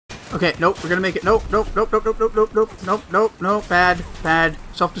Okay, nope, we're gonna make it. Nope, nope, nope, nope, nope, nope, nope, nope, nope, nope, nope, bad, bad.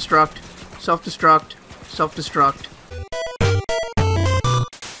 Self-destruct, self-destruct, self-destruct.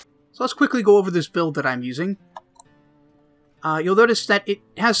 So let's quickly go over this build that I'm using. You'll notice that it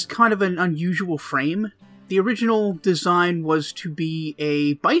has kind of an unusual frame. The original design was to be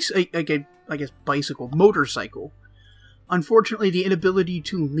a bicycle, motorcycle. Unfortunately, the inability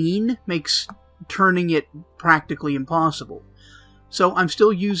to lean makes turning it practically impossible. So I'm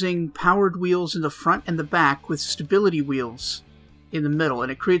still using powered wheels in the front and the back with stability wheels in the middle,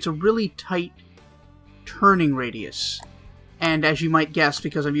 and it creates a really tight turning radius. And as you might guess,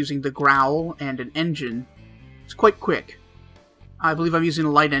 because I'm using the growl and an engine, it's quite quick. I believe I'm using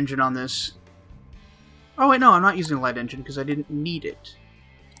a light engine on this. Oh wait, no, I'm not using a light engine because I didn't need it.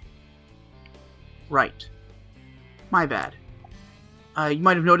 Right. My bad. You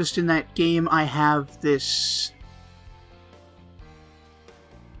might have noticed in that game I have this...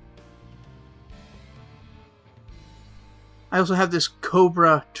 I also have this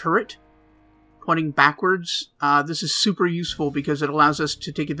Cobra turret pointing backwards. This is super useful because it allows us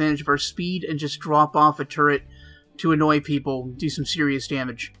to take advantage of our speed and just drop off a turret to annoy people, do some serious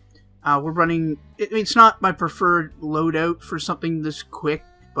damage. We're running... It's not my preferred loadout for something this quick,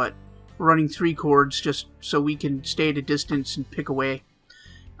 but we're running 3 cords just so we can stay at a distance and pick away.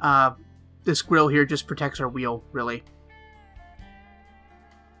 This grill here just protects our wheel, really.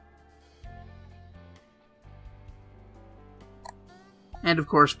 And of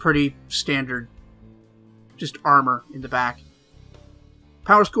course, pretty standard, just armor in the back.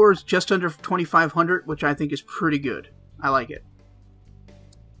 Power score is just under 2,500, which I think is pretty good. I like it.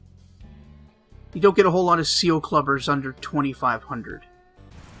 You don't get a whole lot of seal clubbers under 2,500.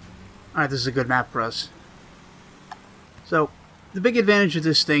 Alright, this is a good map for us. So, the big advantage of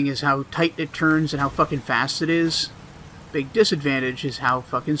this thing is how tight it turns and how fucking fast it is. Big disadvantage is how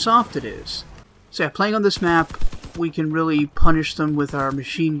fucking soft it is. So yeah, playing on this map, we can really punish them with our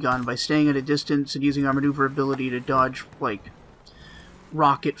machine gun by staying at a distance and using our maneuverability to dodge, like,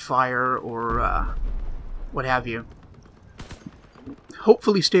 rocket fire or what have you.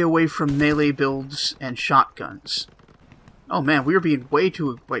 Hopefully stay away from melee builds and shotguns. Oh man, we're being way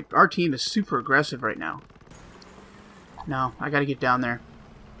too... Like, our team is super aggressive right now. No, I gotta get down there.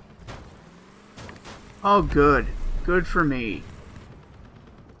 Oh, good. Good for me.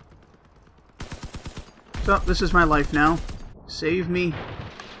 So, this is my life now. Save me.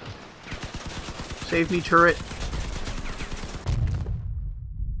 Save me, turret.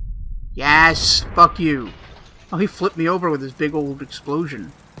 Yes! Fuck you! Oh, he flipped me over with his big old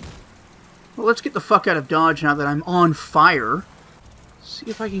explosion. Well, let's get the fuck out of Dodge now that I'm on fire. See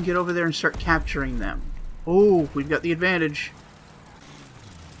if I can get over there and start capturing them. Oh, we've got the advantage.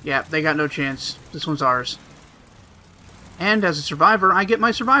 Yeah, they got no chance. This one's ours. And as a survivor, I get my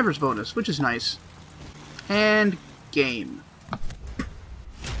survivor's bonus, which is nice. And game.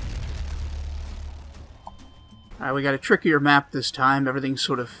 Alright, we got a trickier map this time. Everything's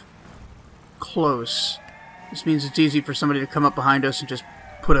sort of close. This means it's easy for somebody to come up behind us and just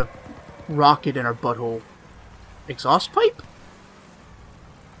put a rocket in our butthole. Exhaust pipe?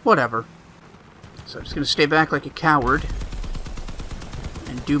 Whatever. So I'm just going to stay back like a coward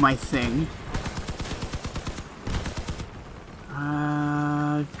and do my thing.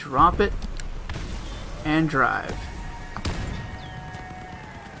 Drop it and drive.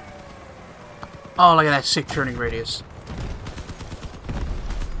 Oh, look at that sick turning radius.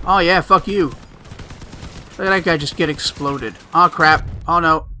 Oh yeah, fuck you. Look at that guy just get exploded. Oh crap. Oh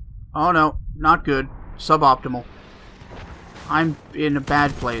no. Oh no. Not good. Suboptimal. I'm in a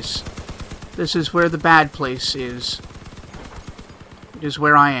bad place. This is where the bad place is. It is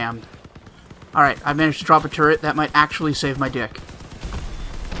where I am. Alright, I managed to drop a turret. That might actually save my dick.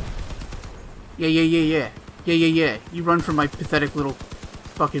 Yeah, yeah, yeah, yeah. Yeah, yeah, yeah. You run from my pathetic little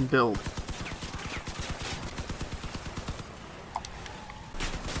fucking build.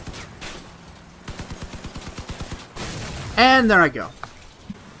 And there I go.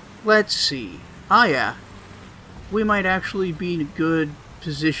 Let's see. Ah, yeah. We might actually be in a good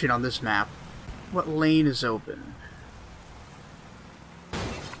position on this map. What lane is open?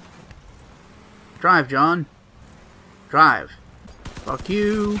 Drive, John. Drive. Fuck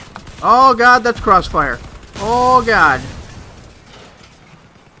you. Oh, God, that's crossfire. Oh, God.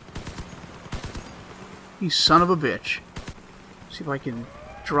 You son of a bitch. See if I can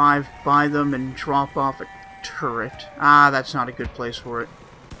drive by them and drop off a turret. Ah, that's not a good place for it.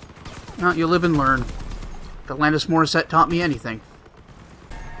 No, you live and learn. If Alanis Morissette taught me anything.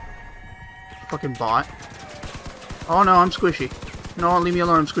 Fucking bot. Oh no, I'm squishy. No, leave me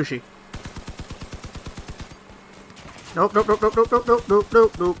alone, I'm squishy. Nope, nope, nope, nope, nope, nope, nope, nope,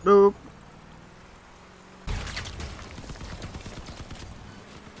 nope, nope, nope.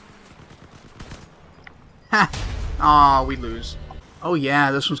 Ha! Aw, we lose. Oh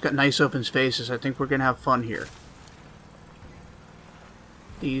yeah, this one's got nice open spaces. I think we're gonna have fun here.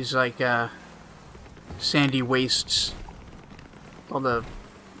 These, like, sandy wastes. All the,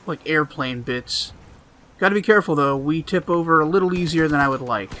 like, airplane bits. Gotta be careful, though. We tip over a little easier than I would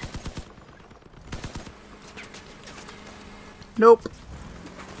like. Nope.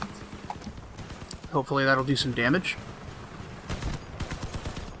 Hopefully that'll do some damage.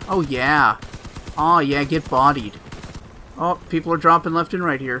 Oh, yeah. Oh, yeah, get bodied. Oh, people are dropping left and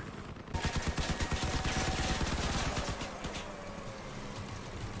right here.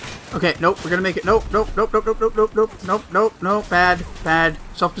 Okay, nope, we're gonna make it. Nope, nope, nope, nope, nope, nope, nope, nope, nope, nope, nope, bad, bad.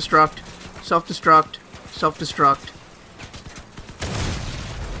 Self-destruct, self-destruct, self-destruct.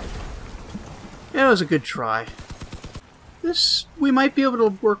 Yeah, it was a good try. This, we might be able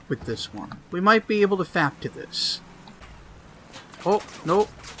to work with this one. We might be able to fap to this. Oh, nope.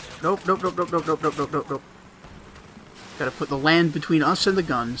 Nope, nope, nope, nope, nope, nope, nope, nope, nope, nope. Gotta put the land between us and the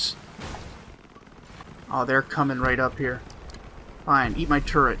guns. Oh, they're coming right up here. Fine, eat my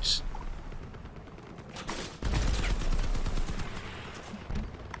turrets.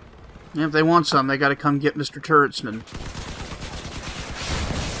 And if they want some, they gotta come get Mr. Turretsman.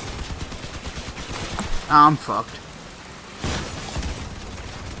 Ah, I'm fucked.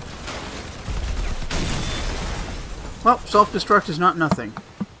 Well, self-destruct is not nothing.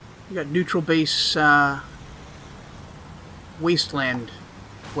 We got neutral base, wasteland,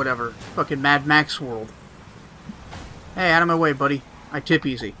 whatever. Fucking Mad Max world. Hey, out of my way, buddy. I tip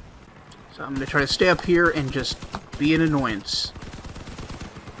easy. So I'm gonna try to stay up here and just be an annoyance.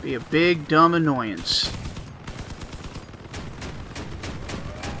 Be a big, dumb annoyance.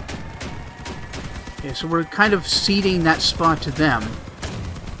 Okay, so we're kind of ceding that spot to them.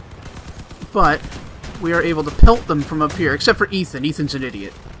 But we are able to pelt them from up here, except for Ethan. Ethan's an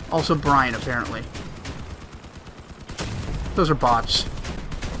idiot. Also Brian, apparently. Those are bots.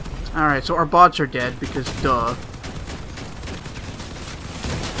 Alright, so our bots are dead, because duh.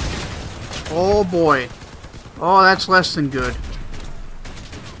 Oh boy. Oh, that's less than good.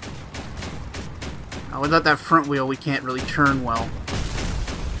 Without that front wheel, we can't really turn well.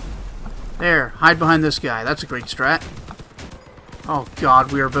 There, hide behind this guy. That's a great strat. Oh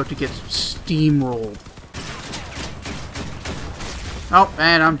god, we are about to get steamrolled. Oh,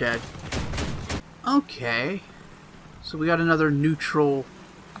 and I'm dead. Okay. So we got another neutral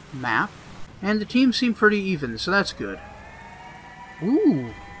map. And the teams seem pretty even, so that's good. Ooh,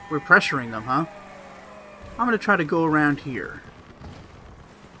 we're pressuring them, huh? I'm going to try to go around here.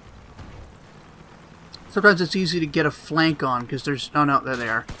 Sometimes it's easy to get a flank on, because there's... Oh no, there they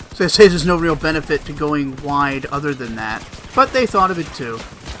are. So I say there's no real benefit to going wide other than that. But they thought of it too.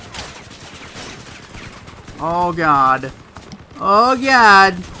 Oh god. Oh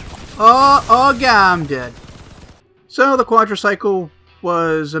god. Oh god, I'm dead. So the Quadracycle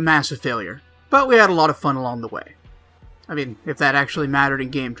was a massive failure. But we had a lot of fun along the way. I mean, if that actually mattered in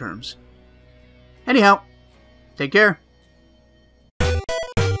game terms. Anyhow, take care.